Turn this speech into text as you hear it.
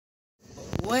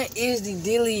What is the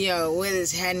dealio? What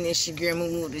is happening? It's your girl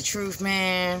Moo with the truth,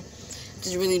 man.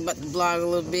 Just really about to blog a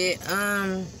little bit.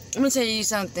 Let me tell you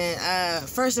something.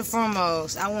 First and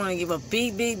foremost, I want to give a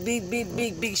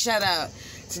big shout out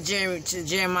to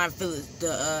Jeremiah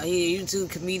Phiilps, he a YouTube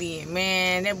comedian.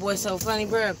 Man, that boy's so funny,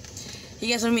 bro. He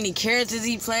got so many characters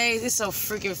he plays. It's so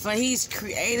freaking fun. He's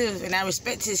creative, and I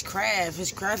respect his craft.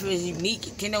 His craft is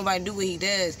unique. Can't nobody do what he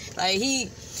does. Like,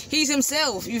 he's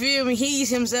himself. You feel me? He's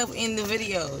himself in the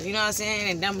videos. You know what I'm saying?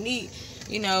 And Dominique,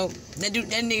 you know, that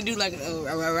nigga do like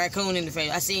a raccoon in the face.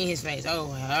 I seen his face. Oh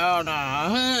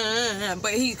no.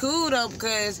 But he's cool, though,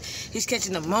 because he's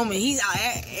catching the moment. He's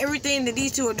everything that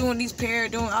these two are doing, these pair are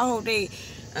doing, I hope they,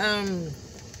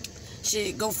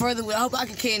 shit go further with. I hope I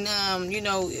can you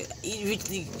know,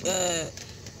 eventually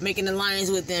make an alliance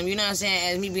with them. You know what I'm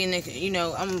saying? As me being a, you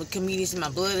know, I'm a comedian, it's in my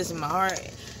blood, it's in my heart,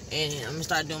 and I'm gonna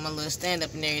start doing my little stand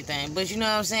up and everything. But you know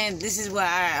what I'm saying? This is why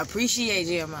I appreciate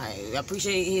Jeremiah. I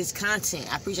appreciate his content.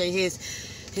 I appreciate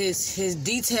his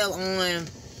detail on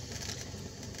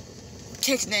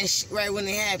catching that shit right when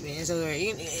it happens. So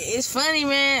it's funny,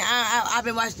 man. I've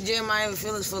been watching Jeremiah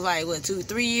Phiilps for like what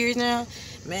 2-3 years now.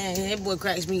 Man, that boy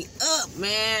cracks me up,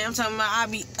 man. I'm talking about I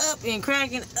be up and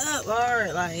cracking up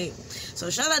hard, like.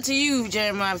 So shout out to you,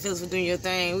 Jeremiah Phiilps, for doing your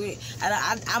thing.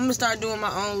 I'm gonna start doing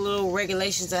my own little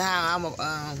regulations to how I'm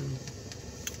gonna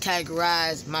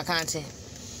categorize my content,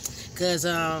 cause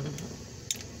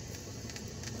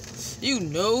you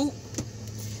know,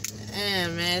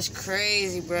 man, it's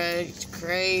crazy, bro. It's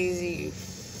crazy.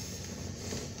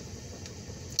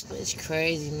 It's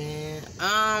crazy, man.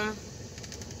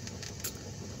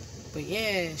 But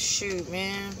yeah, shoot,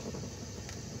 man.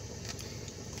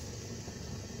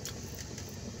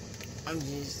 I'm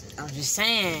just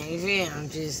saying, you feel? I'm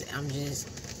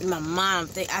just in my mind.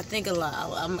 I think a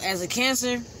lot. As a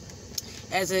Cancer,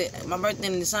 my birthday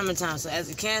in the summertime. So as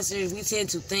a Cancer, we tend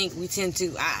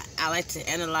to. I like to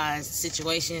analyze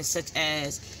situations such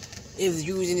as if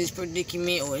you was in this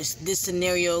predicament or this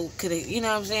scenario could have. You know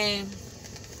what I'm saying?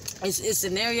 It's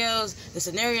scenarios. The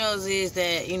scenarios is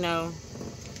that, you know,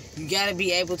 you gotta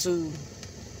be able to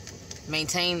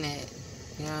maintain that.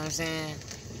 You know what I'm saying?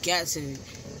 You got to.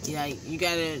 Yeah, you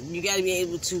gotta be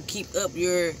able to keep up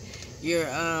your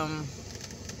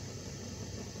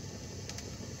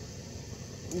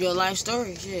life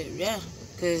story, shit, yeah.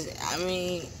 Cause I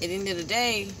mean, at the end of the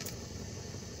day,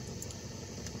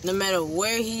 no matter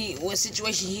what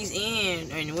situation he's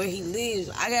in and where he lives,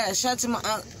 I got a shout out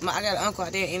to I got an uncle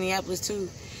out there in Indianapolis too.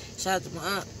 Shout out to my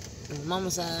aunt on my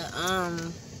mama's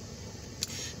side.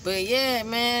 But yeah,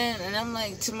 man, and I'm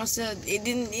like to myself, it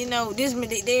didn't, you know,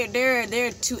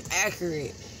 they're too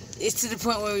accurate. It's to the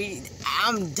point where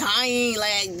I'm dying.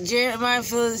 Like Jeremiah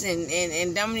Phiilps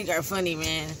and Dominique are funny,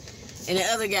 man. And the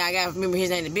other guy, I gotta remember his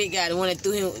name, the big guy, the one that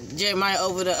threw Jeremiah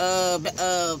over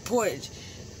the porch,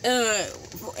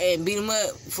 and beat him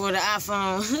up for the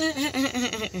iPhone.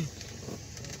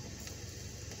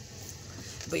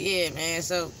 But yeah, man.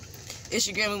 So it's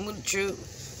your girl with the truth.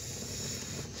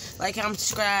 Like, comment,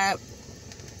 subscribe.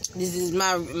 This is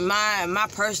my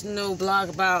personal blog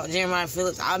about Jeremiah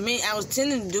Phiilps. I mean, I was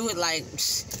tending to do it like,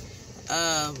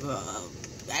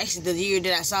 actually the year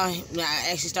that I saw him, I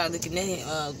actually started looking at him,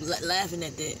 laughing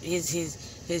at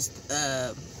his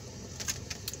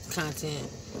content.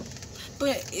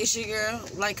 But it's your girl.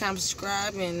 Like, comment,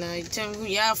 subscribe, and tell me who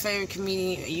y'all favorite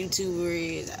comedian or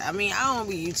YouTuber is. I mean, I don't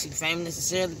be YouTube famous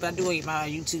necessarily, but I do want my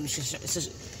YouTube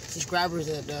subscribers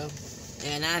up though.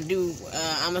 And I'm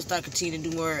gonna start continue to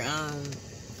do more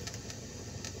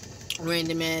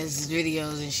random ass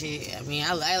videos and shit. I mean,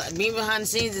 I being behind the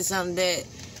scenes is something that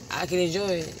I can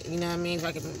enjoy. You know what I mean? If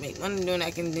I can make money doing it, I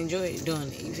can enjoy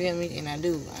doing it. You feel me? And I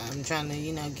do. I'm trying to,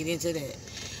 you know, get into that.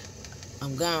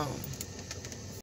 I'm gone.